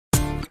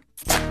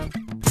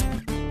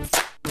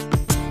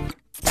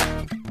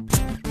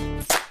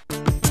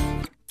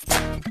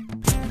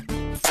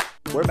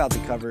we're about to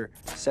cover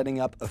setting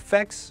up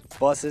effects,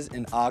 buses,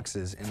 and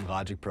Auxes in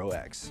Logic Pro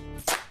X.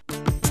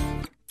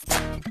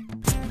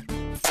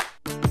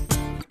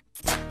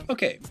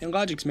 Okay, in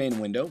Logic's main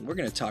window, we're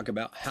going to talk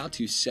about how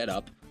to set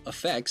up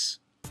effects,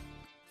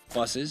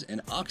 buses,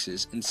 and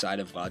Auxes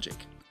inside of Logic.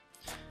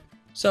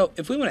 So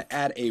if we want to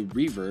add a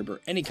reverb or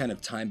any kind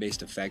of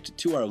time-based effect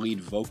to our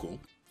lead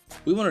vocal,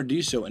 we want to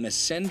do so in a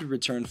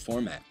send-return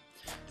format.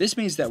 This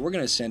means that we're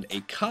going to send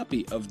a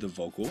copy of the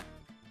vocal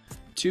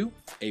to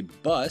a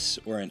bus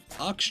or an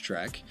aux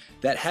track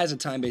that has a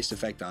time-based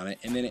effect on it,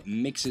 and then it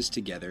mixes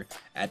together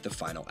at the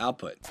final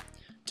output.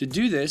 To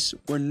do this,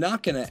 we're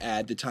not going to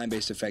add the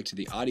time-based effect to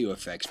the audio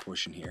effects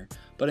portion here,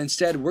 but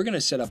instead we're going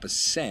to set up a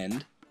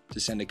send to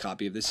send a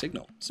copy of the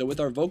signal. So with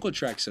our vocal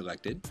track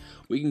selected,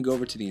 we can go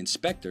over to the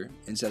inspector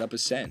and set up a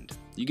send.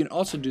 You can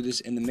also do this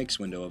in the mix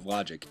window of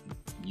Logic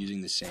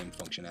using the same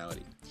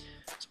functionality.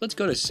 So let's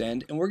go to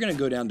send, and we're going to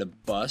go down to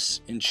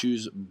bus and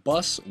choose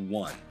bus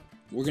 1.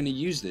 We're going to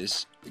use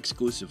this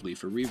exclusively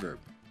for reverb.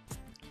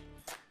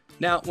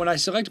 Now when I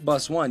select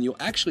bus 1, you'll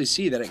actually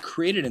see that it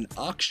created an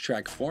aux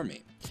track for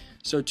me.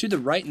 So to the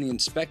right in the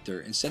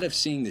inspector, instead of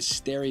seeing the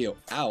stereo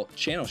out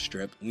channel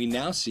strip, we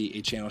now see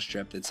a channel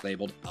strip that's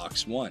labeled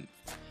aux 1.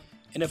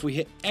 And if we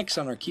hit X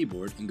on our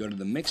keyboard and go to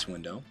the mix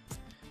window,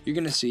 you're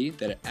going to see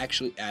that it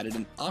actually added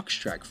an aux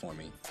track for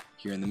me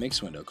here in the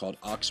mix window called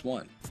aux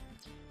 1.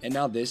 And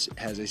now this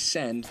has a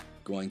send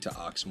going to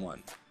aux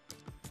 1.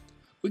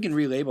 We can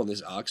relabel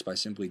this aux by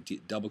simply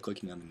double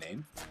clicking on the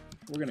name.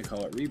 We're going to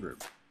call it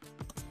reverb.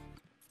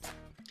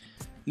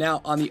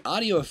 Now on the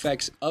audio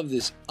effects of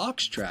this aux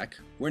track,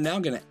 we're now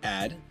going to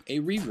add a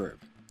reverb.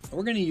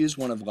 We're going to use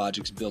one of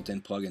Logic's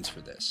built-in plugins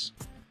for this.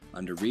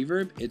 Under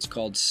reverb, it's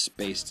called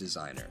Space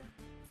Designer.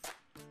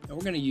 And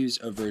we're going to use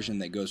a version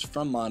that goes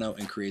from mono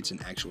and creates an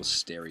actual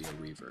stereo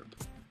reverb.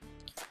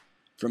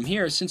 From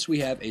here, since we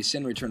have a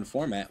send return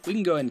format, we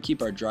can go ahead and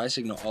keep our dry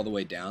signal all the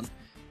way down,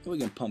 and we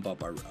can pump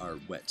up our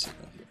wet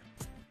signal here.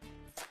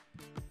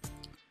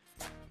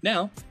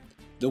 Now,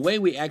 the way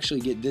we actually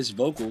get this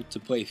vocal to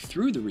play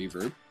through the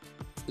reverb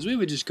is we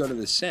would just go to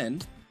the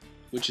send,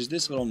 which is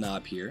this little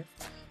knob here,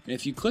 and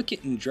if you click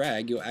it and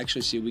drag, you'll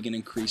actually see we can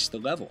increase the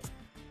level.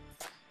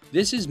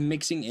 This is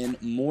mixing in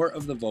more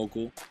of the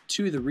vocal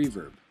to the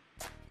reverb.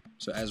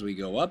 So as we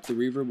go up, the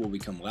reverb will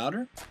become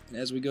louder, and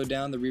as we go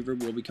down, the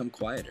reverb will become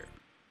quieter.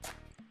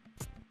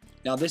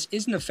 Now this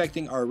isn't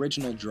affecting our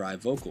original dry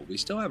vocal. We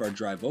still have our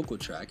dry vocal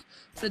track,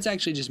 but it's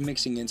actually just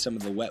mixing in some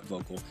of the wet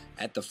vocal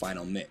at the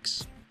final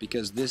mix,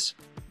 because this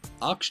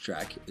aux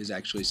track is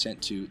actually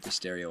sent to the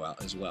stereo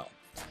out as well.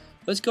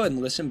 Let's go ahead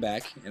and listen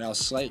back, and I'll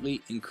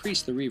slightly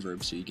increase the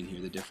reverb so you can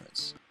hear the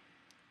difference.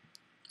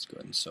 Let's go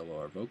ahead and solo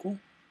our vocal.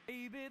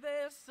 Baby,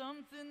 there's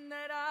something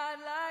that I'd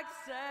like to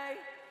say,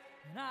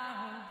 and I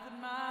hope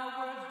that my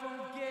words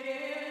don't get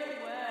in the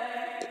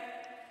way,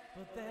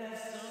 but there's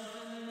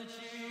something that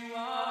you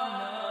ought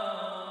to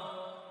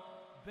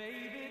know.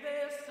 Baby,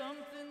 there's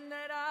something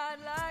that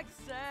I'd like to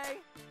say.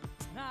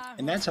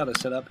 And that's how to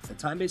set up a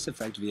time-based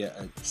effect via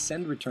a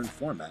send-return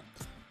format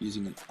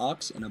using an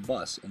aux and a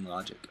bus in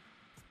Logic.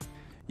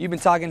 You've been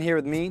talking here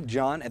with me,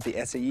 John, at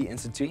the SAE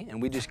Institute,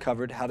 and we just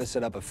covered how to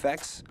set up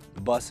effects,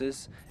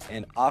 buses,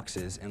 and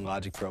Auxes in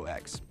Logic Pro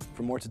X.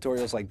 For more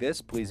tutorials like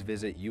this, please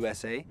visit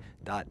usa.sae.edu.